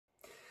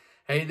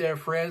Hey there,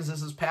 friends.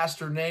 This is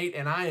Pastor Nate,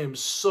 and I am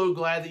so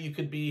glad that you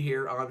could be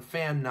here on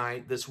Fam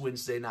Night this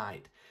Wednesday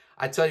night.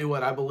 I tell you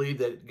what, I believe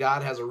that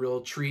God has a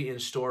real treat in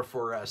store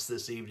for us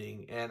this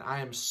evening, and I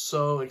am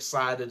so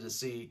excited to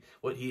see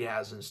what He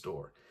has in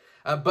store.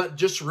 But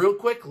just real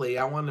quickly,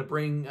 I want to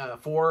bring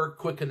 4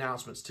 quick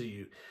announcements to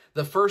you.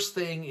 The first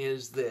thing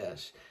is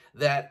this,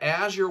 that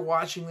as you're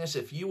watching this,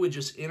 if you would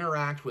just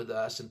interact with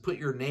us and put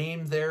your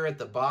name there at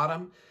the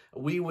bottom,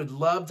 we would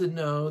love to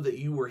know that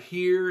you were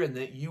here and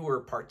that you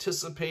were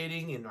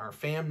participating in our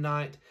Fam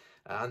Night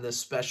on this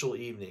special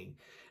evening.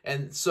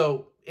 And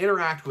so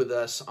interact with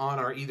us on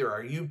either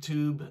our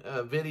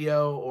YouTube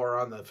video or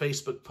on the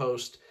Facebook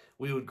post.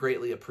 We would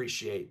greatly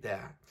appreciate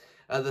that.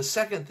 The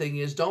second thing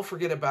is, don't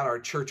forget about our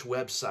church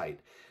website.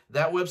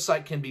 That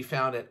website can be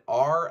found at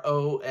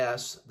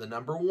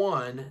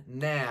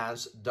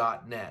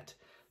ROS1NAS.net.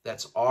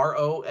 That's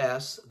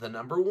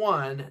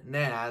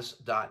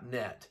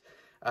ROS1NAS.net.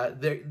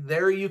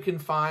 There you can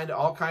find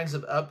all kinds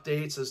of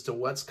updates as to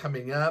what's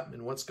coming up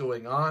and what's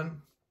going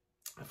on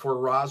for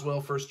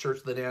Roswell First Church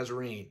of the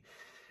Nazarene.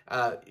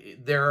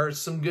 There are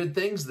some good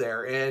things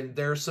there, and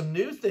there are some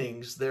new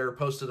things that are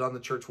posted on the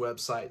church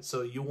website.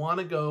 So you want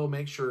to go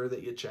make sure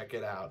that you check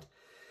it out.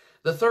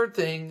 The third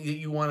thing that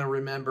you want to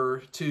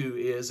remember too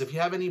is, if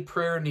you have any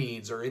prayer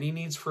needs or any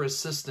needs for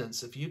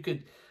assistance, if you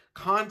could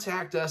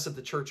contact us at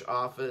the church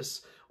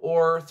office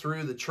or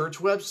through the church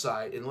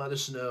website and let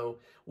us know.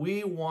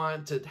 We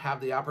want to have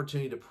the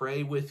opportunity to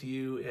pray with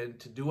you and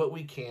to do what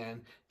we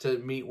can to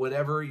meet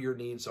whatever your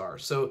needs are.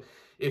 So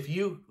if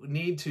you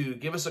need to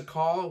give us a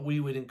call, we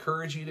would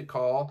encourage you to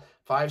call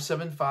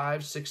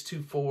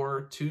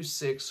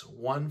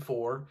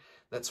 575-624-2614.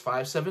 That's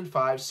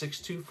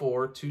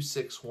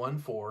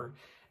 575-624-2614.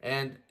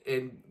 And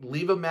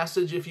leave a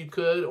message if you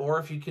could, or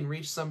if you can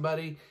reach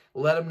somebody,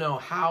 let them know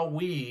how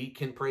we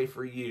can pray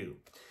for you.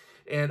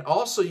 And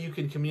also you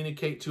can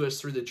communicate to us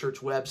through the church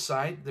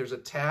website. There's a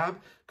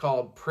tab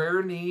called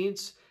Prayer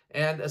Needs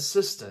and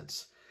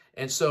Assistance.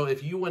 And so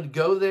if you want to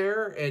go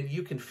there and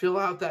you can fill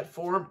out that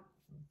form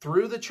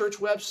through the church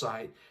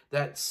website,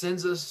 that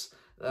sends us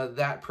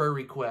that prayer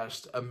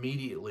request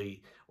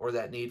immediately, or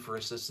that need for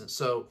assistance.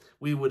 So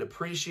we would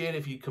appreciate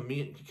if you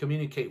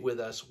communicate with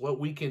us what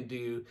we can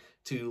do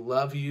to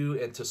love you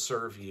and to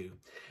serve you.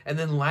 And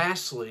then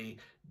lastly,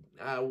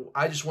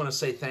 I just want to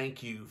say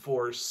thank you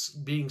for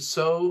being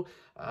so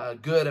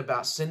good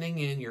about sending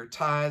in your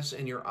tithes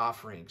and your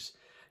offerings.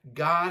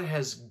 God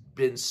has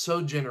been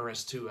so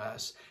generous to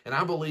us, and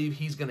I believe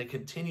He's going to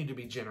continue to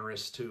be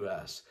generous to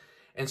us.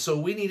 And so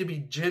we need to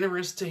be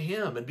generous to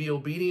Him and be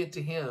obedient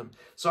to Him.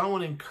 So I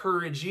want to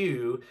encourage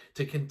you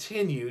to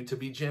continue to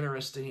be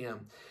generous to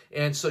Him.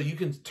 And so you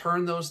can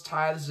turn those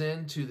tithes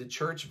in to the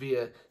church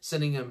via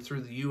sending them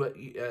through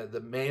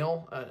the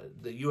mail,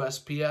 the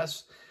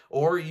USPS,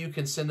 or you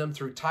can send them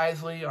through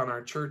Tithely on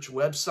our church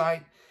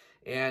website,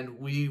 and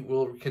we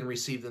can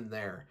receive them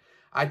there.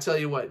 I tell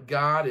you what,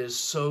 God is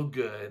so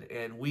good,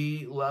 and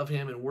we love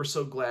Him, and we're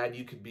so glad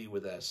you could be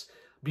with us.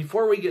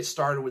 Before we get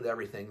started with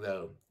everything,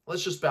 though,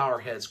 let's just bow our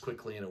heads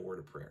quickly in a word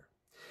of prayer.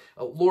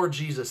 Lord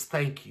Jesus,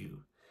 thank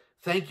you.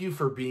 Thank you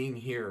for being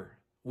here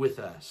with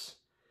us.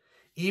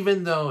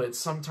 Even though it's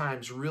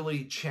sometimes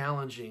really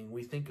challenging,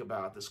 we think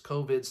about this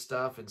COVID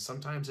stuff, and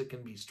sometimes it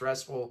can be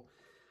stressful.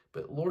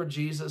 But Lord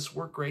Jesus,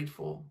 we're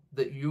grateful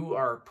that you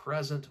are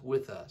present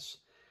with us,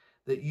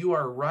 that you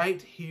are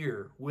right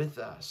here with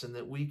us, and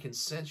that we can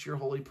sense your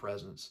holy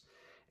presence.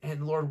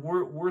 And Lord,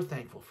 we're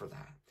thankful for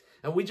that.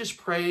 And we just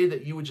pray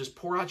that you would just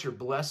pour out your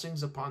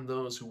blessings upon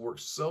those who work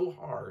so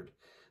hard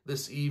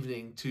this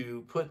evening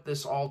to put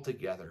this all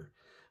together.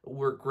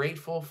 We're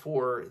grateful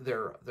for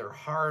their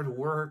hard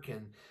work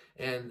and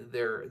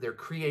their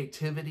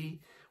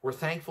creativity. We're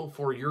thankful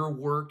for your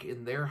work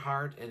in their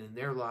heart and in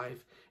their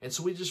life. And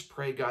so we just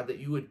pray, God, that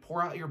you would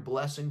pour out your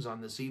blessings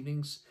on this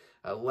evening's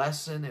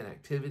lesson and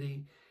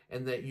activity,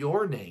 and that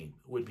your name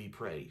would be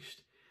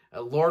praised.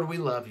 Lord, we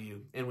love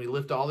you, and we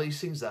lift all these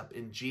things up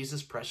in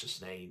Jesus'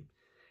 precious name.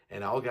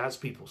 And all God's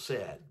people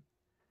said,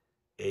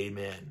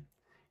 amen.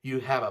 You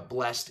have a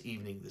blessed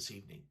evening this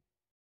evening.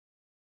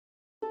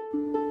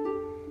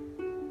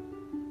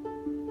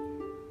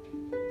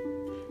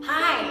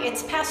 Hi,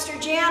 it's Pastor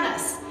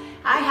Janice.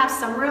 I have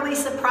some really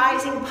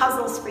surprising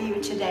puzzles for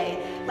you today.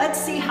 Let's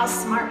see how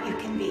smart you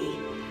can be.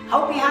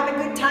 Hope you have a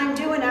good time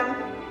doing them.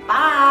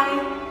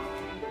 Bye.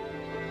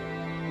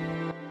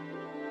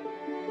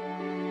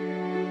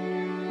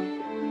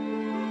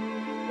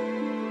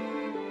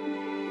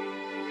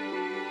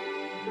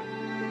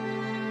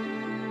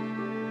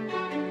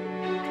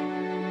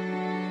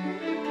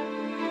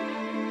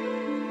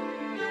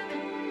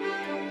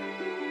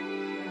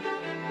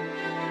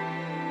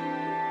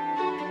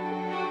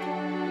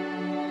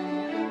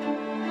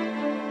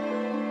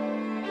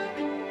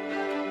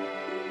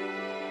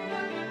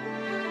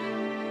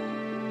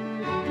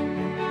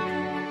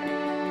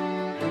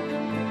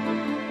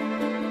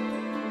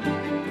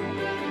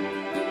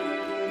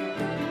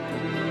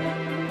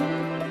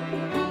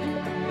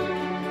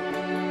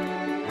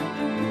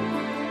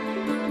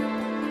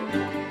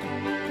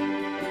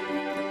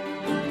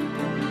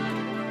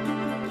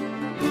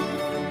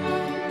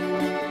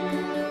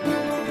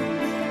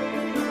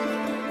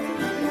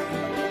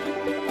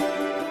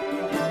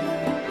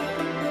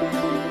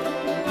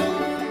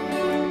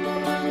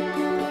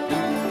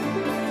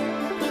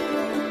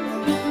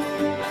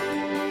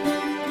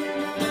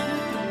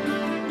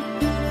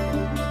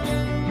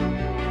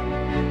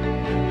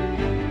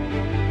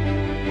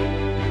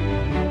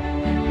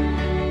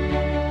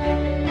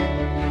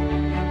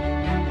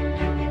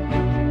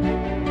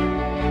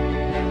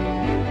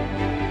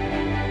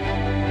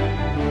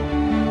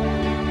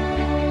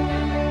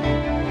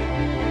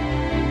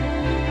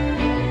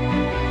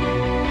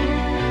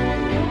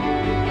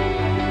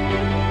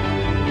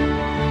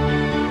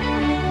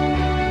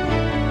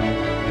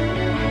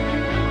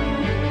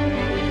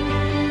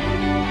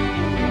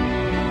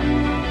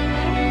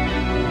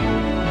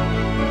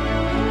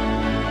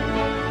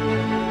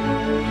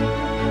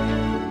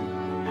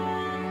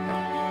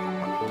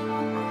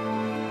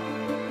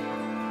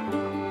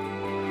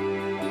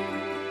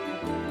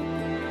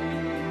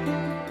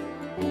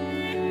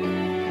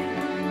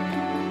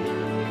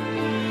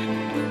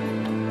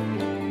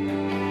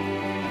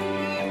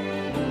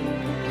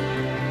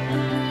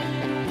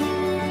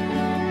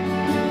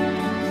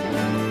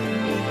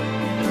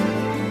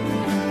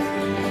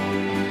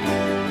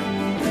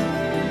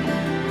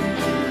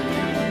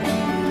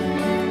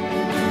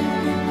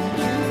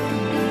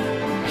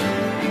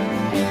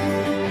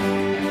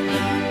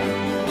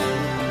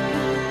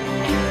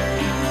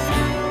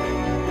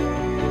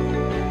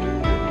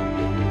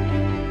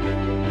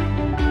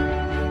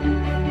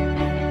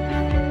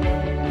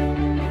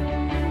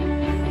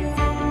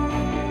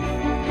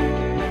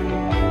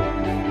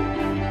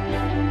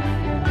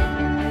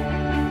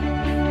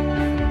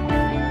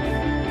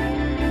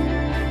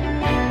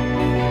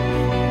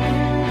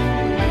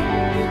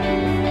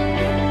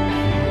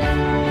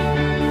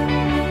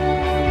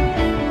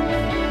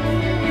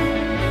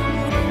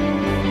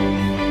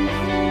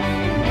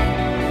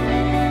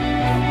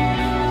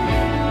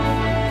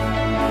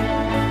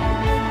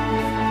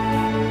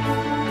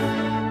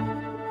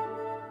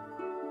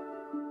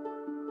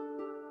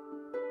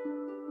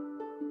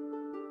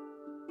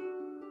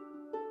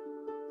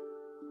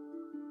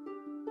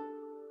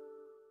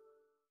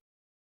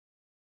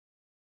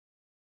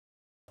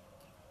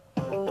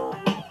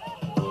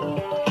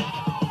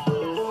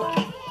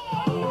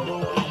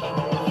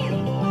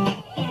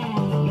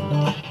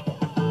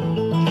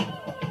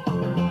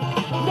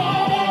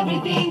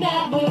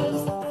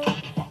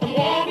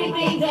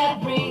 that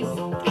breeze.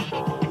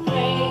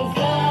 Praise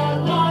the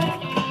Lord,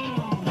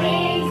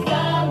 praise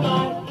the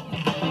Lord.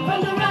 From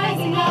the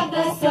rising of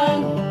the sun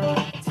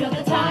till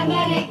the time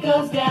that it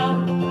goes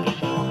down.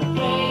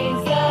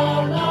 Praise the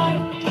Lord,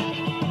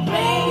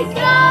 praise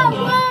the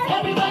Lord.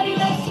 Everybody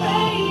let's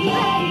praise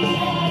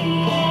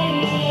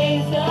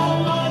the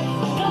Lord.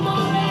 Come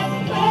on, let's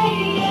praise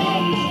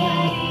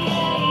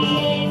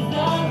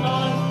the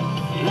Lord.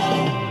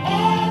 Let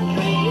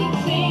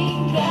everything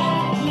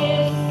that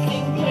lives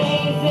sing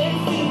praises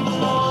to the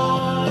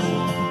Lord.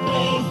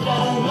 Praise the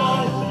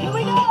Lord. Here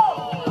we go.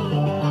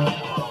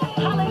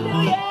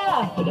 Hallelujah.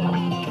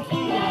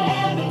 Let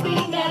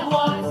everything that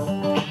walks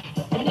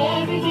and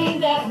everything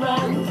that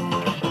runs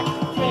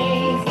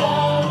praise the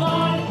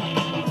Lord.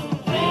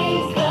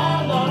 Praise the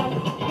Lord.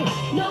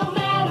 No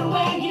matter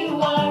where you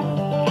are,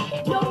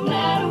 no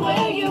matter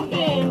where you've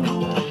been,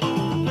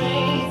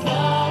 praise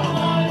the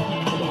Lord.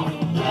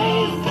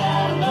 Praise the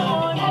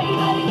Lord.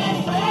 Everybody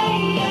let's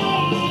praise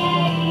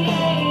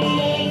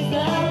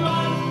the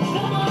Lord.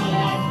 Come on,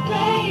 let's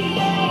praise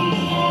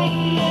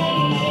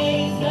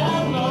the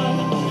Lord.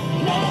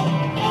 Let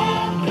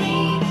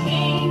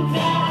everything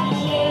that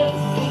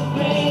lives sing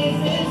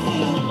praises to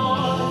the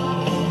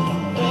Lord.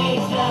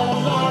 Praise the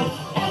Lord.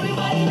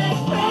 Everybody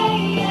let's praise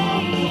the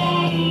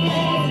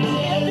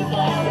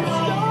Lord.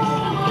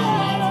 Come on,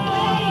 let's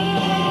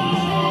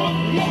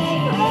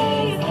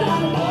praise the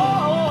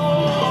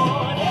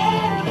Lord.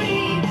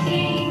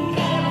 Everything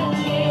that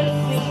lives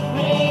sing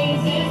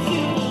praises to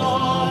the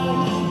Lord.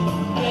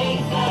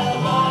 Praise the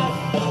Lord.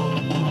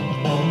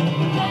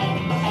 Let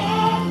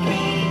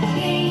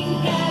everything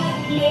that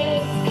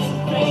lives sing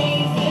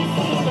praises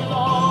to the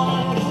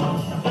Lord.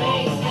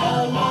 Praise the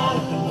Lord.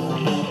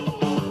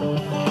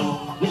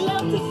 We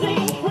love to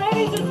sing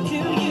praises to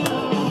you.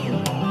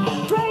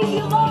 Praise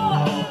you,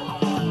 Lord.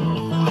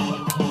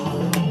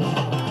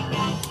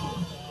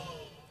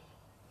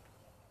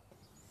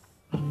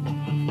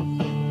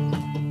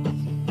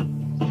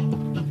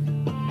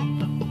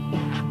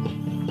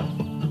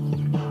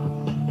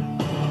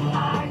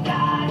 Our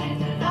God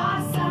is an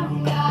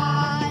awesome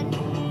God.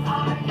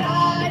 Our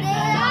God is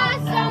an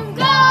awesome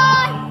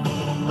God.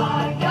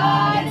 Our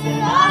God is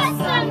an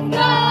awesome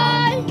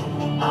God.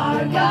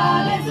 Our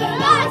God is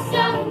an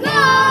awesome God.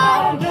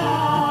 Our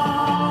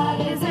God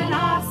is an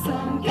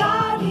awesome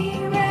God. He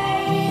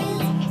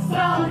reigns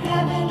from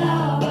heaven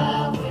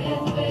above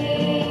with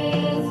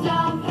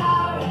wisdom,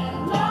 power,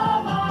 and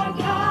love. Our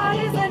God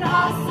is an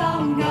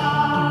awesome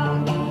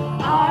God.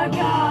 Our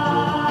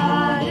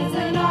God is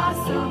an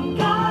awesome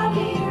God.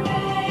 He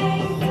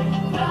reigns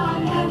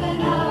from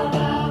heaven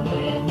above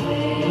with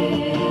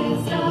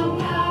wisdom,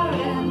 power,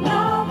 and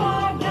love.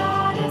 Our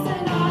God is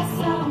an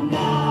awesome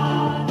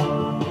God.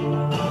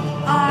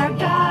 Our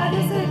God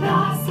is an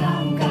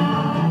awesome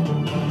God.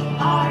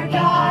 Our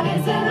God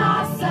is an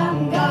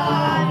awesome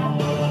God.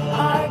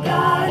 Our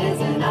God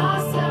is an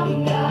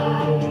awesome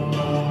God.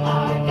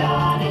 Our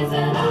God is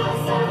an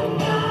awesome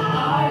God.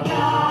 Our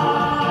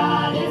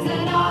God is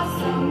an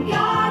awesome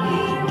God.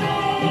 He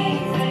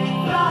reigns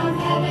from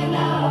heaven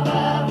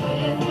above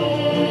with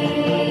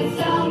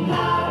wisdom,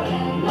 power,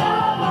 and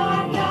love.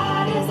 Our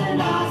God is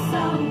an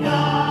awesome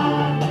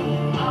God.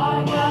 Our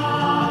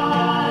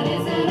God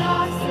is an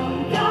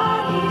awesome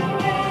God. He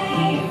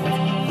reigns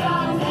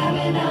from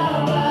heaven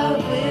above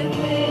with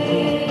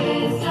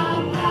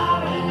wisdom,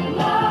 power, and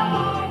love.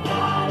 Our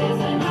God is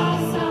an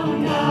awesome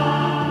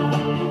God.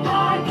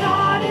 Our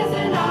God is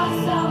an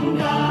awesome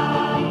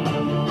God.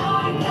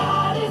 Our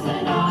God is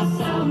an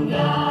awesome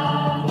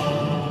God.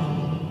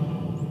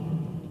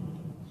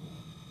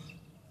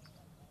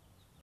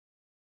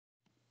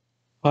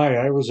 Hi,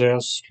 I was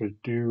asked to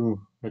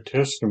do a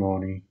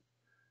testimony,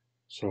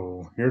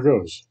 so here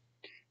goes.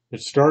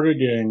 It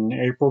started in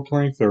April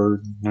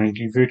 23rd,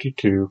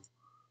 1952,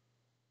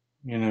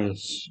 in a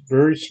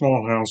very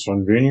small house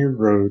on Vineyard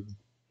Road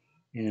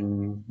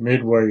in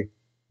Midway,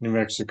 New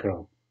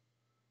Mexico.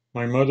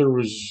 My mother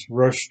was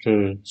rushed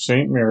to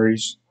St.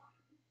 Mary's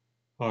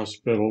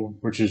Hospital,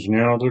 which is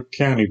now the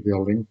county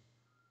building,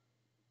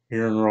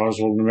 here in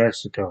Roswell, New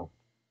Mexico.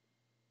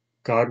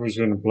 God was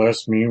going to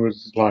bless me with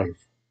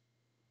life.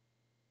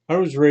 I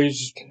was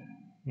raised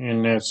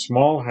in that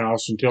small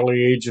house until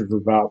the age of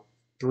about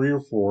 3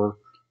 or 4,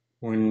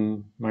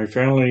 when my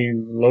family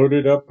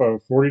loaded up a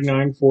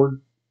 49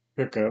 Ford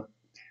pickup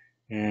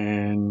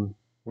and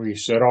we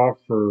set off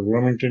for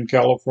Wilmington,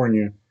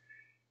 California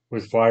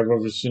with 5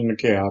 of us in the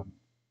cab.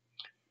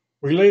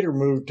 We later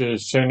moved to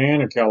Santa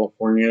Ana,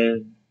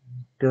 California.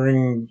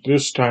 During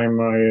this time,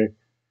 I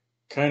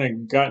kind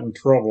of got in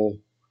trouble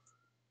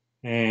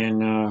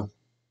and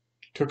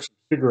took some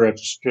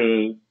cigarettes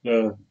to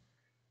the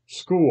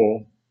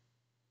school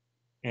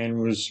and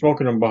was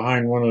smoking them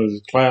behind one of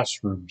the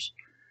classrooms.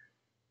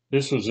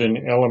 This was in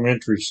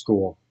elementary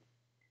school.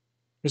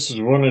 This is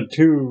one of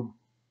 2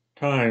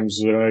 times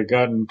that I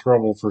got in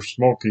trouble for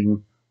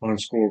smoking on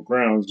school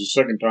grounds. The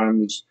second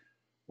time was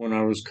when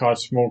I was caught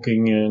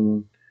smoking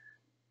in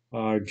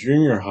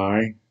junior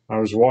high. I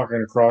was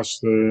walking across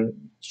the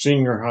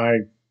senior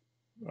high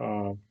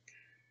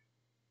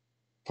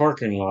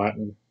parking lot,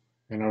 and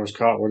I was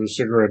caught with a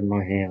cigarette in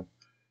my hand.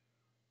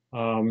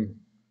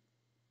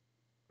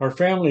 Our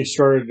family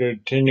started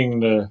attending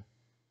the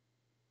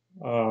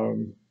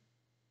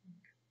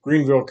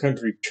Greenville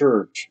Country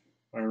Church,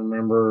 I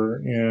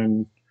remember,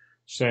 in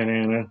Santa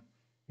Ana,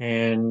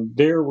 and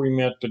there we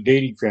met the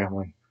Dady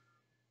family.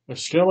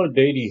 Estella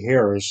Dady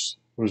Harris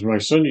was my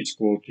Sunday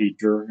school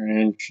teacher,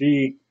 and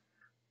she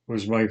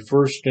was my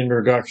first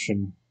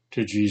introduction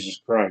to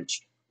Jesus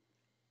Christ.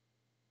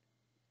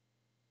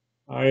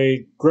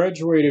 I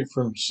graduated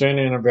from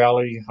Santa Ana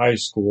Valley High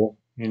School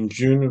in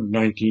June of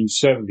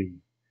 1970.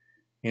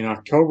 In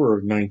October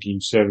of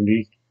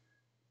 1970,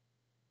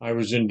 I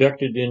was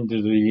inducted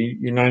into the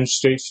United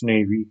States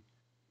Navy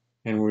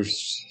and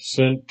was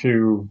sent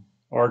to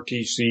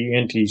RTC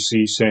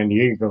NTC San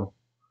Diego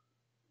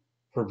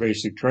for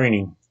basic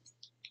training.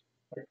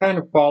 I kind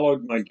of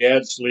followed my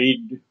dad's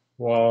lead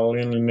while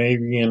in the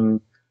Navy,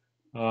 and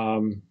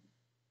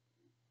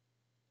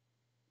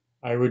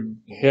I would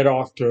head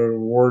off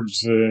towards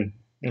the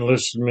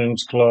enlisted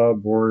men's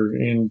club or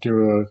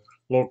into a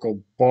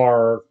local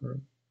bar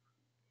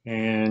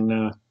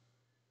and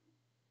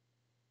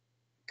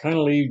kind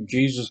of leave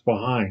Jesus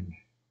behind.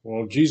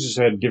 Well, Jesus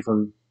had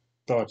different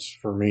thoughts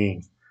for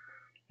me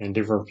and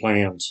different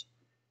plans.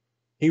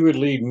 He would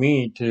lead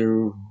me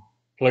to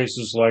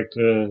places like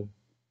the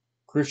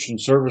Christian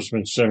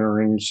Servicemen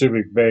Center in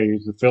Subic Bay,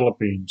 the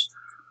Philippines,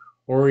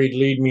 or he'd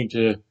lead me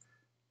to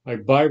a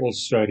Bible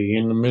study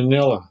in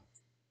Manila.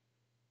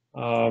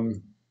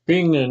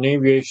 Being an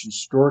aviation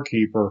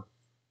storekeeper,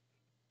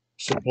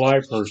 supply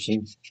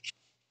person,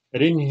 I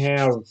didn't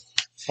have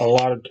a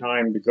lot of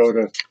time to go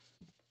to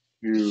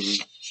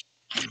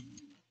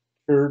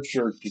church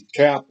or to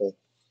chapel.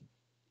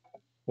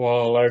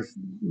 So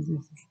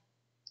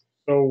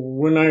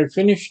when I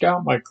finished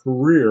out my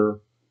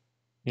career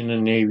in the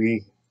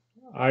Navy,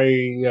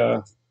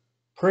 I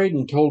prayed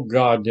and told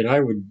God that I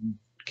would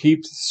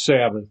keep the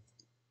Sabbath,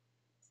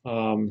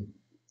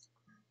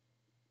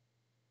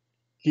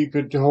 keep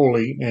it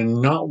holy,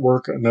 and not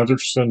work another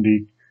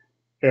Sunday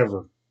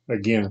ever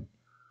again.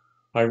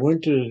 I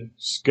went to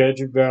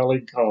Skagit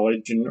Valley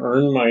College and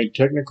earned my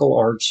technical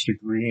arts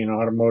degree in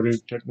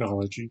automotive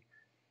technology,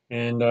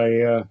 and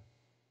I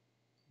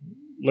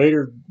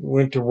later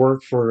went to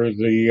work for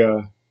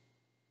the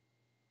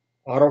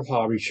auto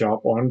hobby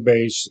shop on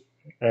base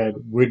at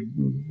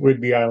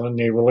Whidbey Island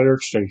Naval Air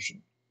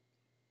Station.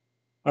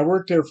 I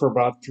worked there for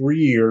about 3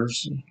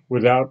 years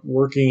without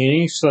working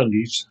any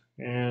Sundays,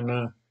 and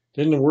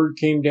then the word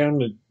came down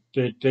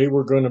that they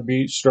were going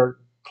to start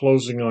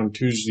closing on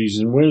Tuesdays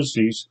and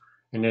Wednesdays,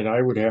 and that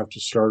I would have to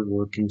start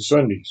working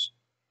Sundays.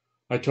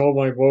 I told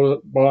my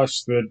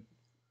boss that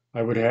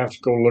I would have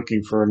to go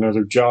looking for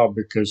another job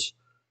because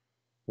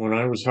when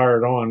I was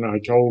hired on, I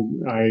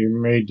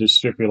made the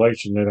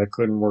stipulation that I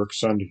couldn't work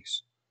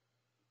Sundays.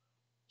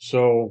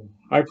 So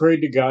I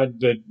prayed to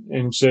God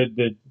and said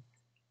that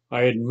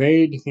I had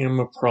made him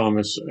a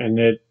promise, and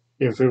that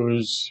if it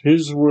was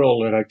his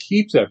will that I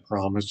keep that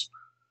promise,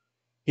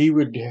 he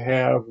would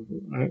have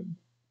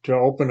to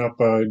open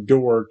up a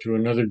door to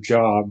another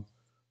job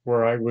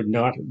where I would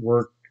not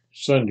work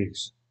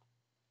Sundays.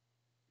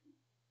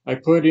 I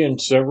put in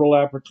several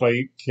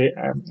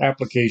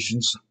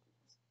applications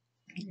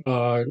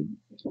to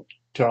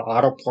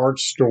auto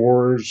parts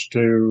stores,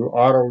 to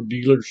auto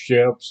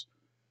dealerships,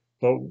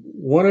 but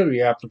one of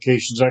the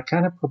applications I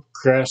kind of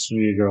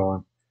procrastinated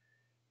on,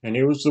 and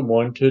it was the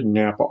one to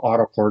Napa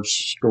Auto Parts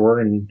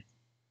store in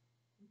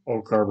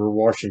Oak Harbor,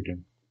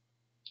 Washington.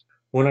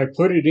 When I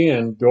put it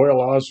in, Doyle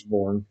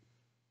Osborne,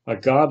 a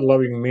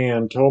God-loving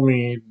man, told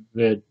me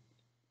that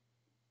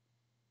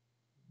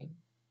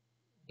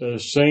the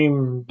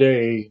same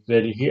day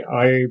that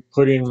I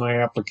put in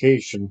my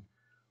application,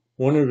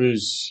 one of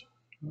his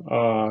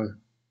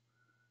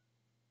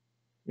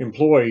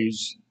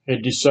employees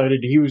had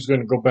decided he was going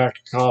to go back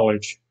to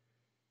college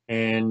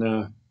and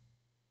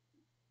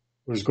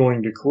was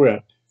going to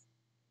quit.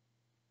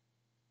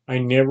 I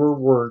never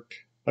worked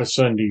a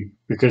Sunday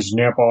because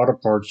Napa Auto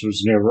Parts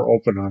was never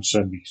open on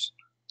Sundays.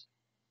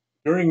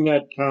 During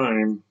that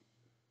time,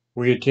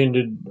 we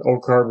attended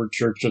Oak Harbor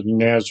Church of the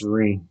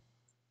Nazarene.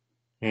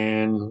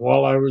 And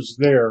while I was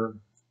there,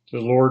 the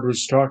Lord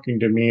was talking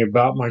to me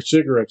about my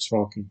cigarette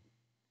smoking.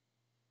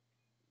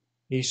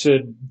 He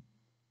said,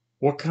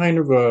 "What kind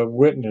of a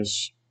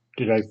witness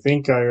did I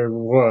think I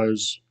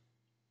was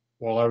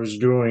while I was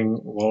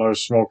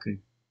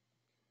smoking?"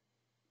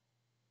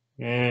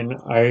 And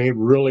I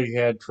really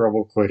had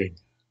trouble quitting.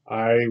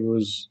 I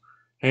was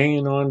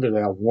hanging on to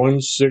that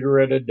one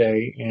cigarette a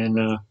day,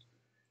 and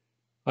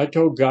I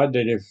told God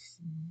that if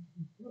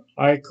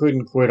I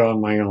couldn't quit on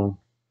my own,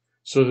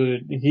 so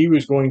that he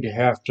was going to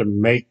have to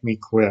make me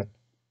quit.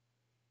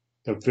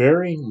 The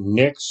very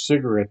next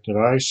cigarette that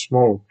I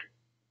smoked,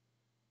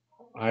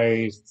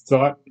 I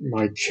thought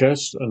my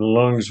chest and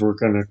lungs were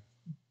going to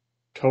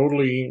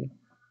totally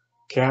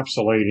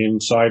encapsulate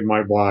inside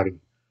my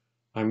body.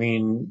 I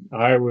mean,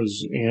 I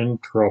was in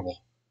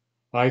trouble.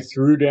 I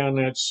threw down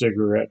that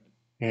cigarette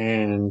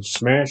and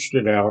smashed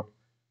it out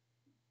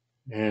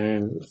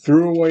and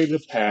threw away the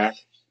pack,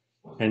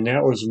 and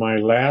that was my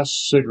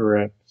last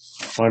cigarette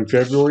on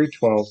February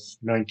 12th,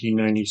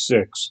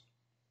 1996.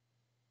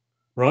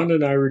 Ron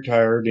and I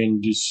retired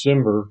in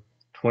December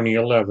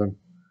 2011,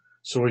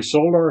 so we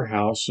sold our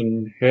house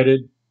and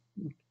headed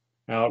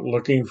out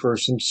looking for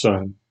some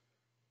sun,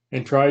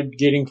 and tried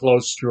getting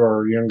close to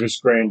our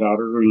youngest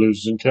granddaughter who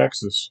lives in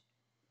Texas.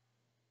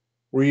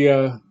 We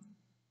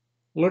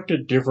looked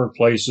at different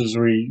places.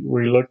 We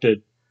looked at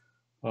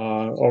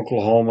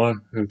Oklahoma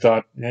and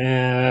thought,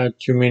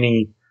 too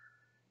many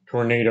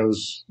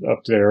tornadoes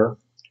up there.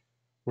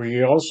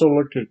 We also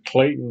looked at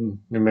Clayton,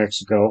 New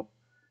Mexico,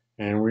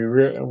 and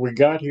we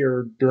got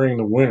here during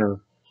the winter,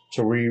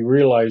 so we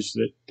realized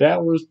that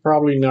that was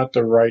probably not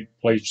the right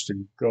place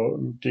to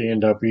go to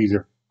end up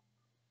either.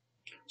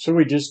 So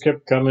we just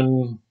kept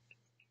coming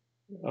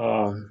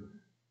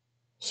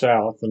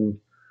south, and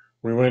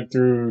we went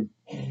through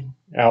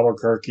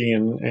Albuquerque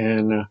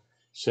and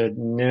said,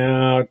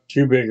 no,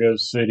 too big a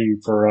city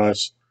for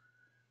us.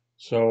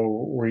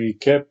 So we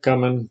kept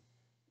coming.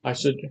 I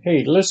said,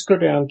 hey, let's go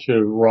down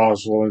to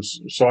Roswell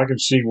so I can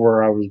see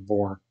where I was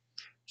born.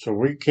 So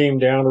we came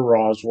down to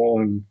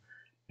Roswell,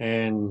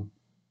 and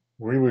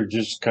we were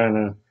just kind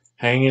of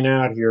hanging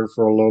out here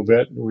for a little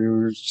bit. We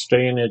were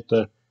staying at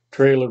the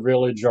Trailer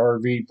Village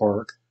RV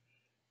Park,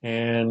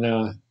 and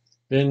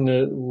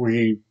then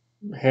we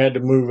had to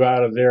move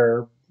out of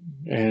there,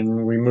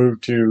 and we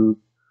moved to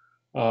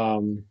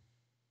Town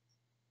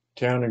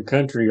and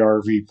Country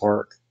RV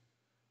Park.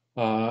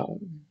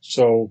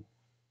 So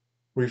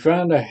we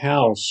found a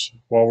house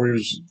while we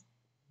was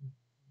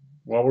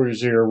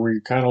here. We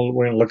kind of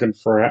went looking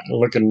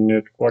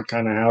at what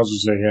kind of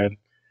houses they had.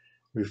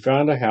 We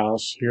found a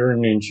house here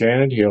in the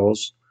Enchanted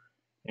Hills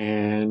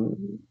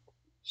and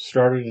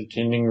started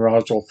attending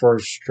Roswell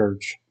First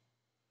Church.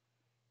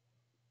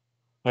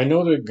 I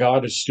know that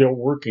God is still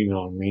working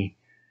on me.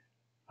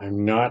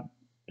 I'm not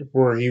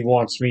where He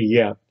wants me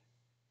yet,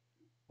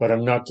 but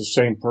I'm not the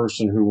same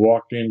person who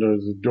walked into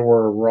the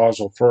door of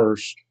Roswell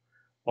First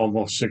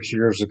almost 6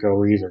 years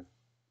ago either.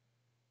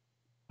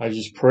 I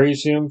just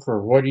praise Him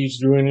for what He's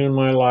doing in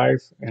my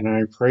life, and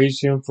I praise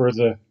Him for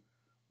the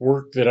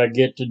work that I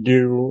get to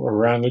do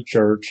around the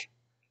church,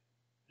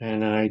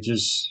 and I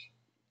just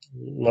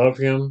love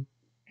Him,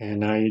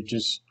 and I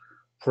just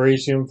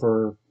praise Him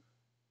for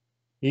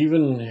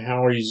even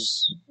how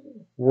He's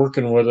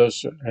working with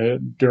us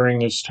during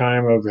this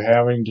time of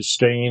having to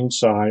stay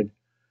inside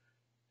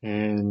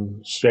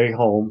and stay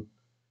home.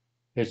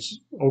 It's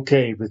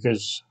okay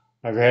because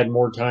I've had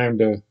more time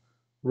to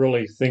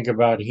really think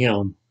about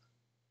Him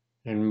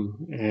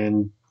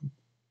and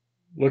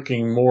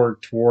looking more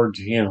towards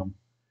Him.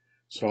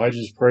 So I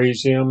just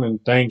praise Him and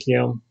thank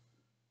Him,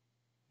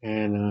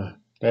 and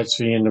that's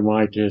the end of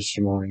my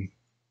testimony.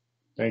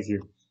 Thank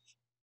you.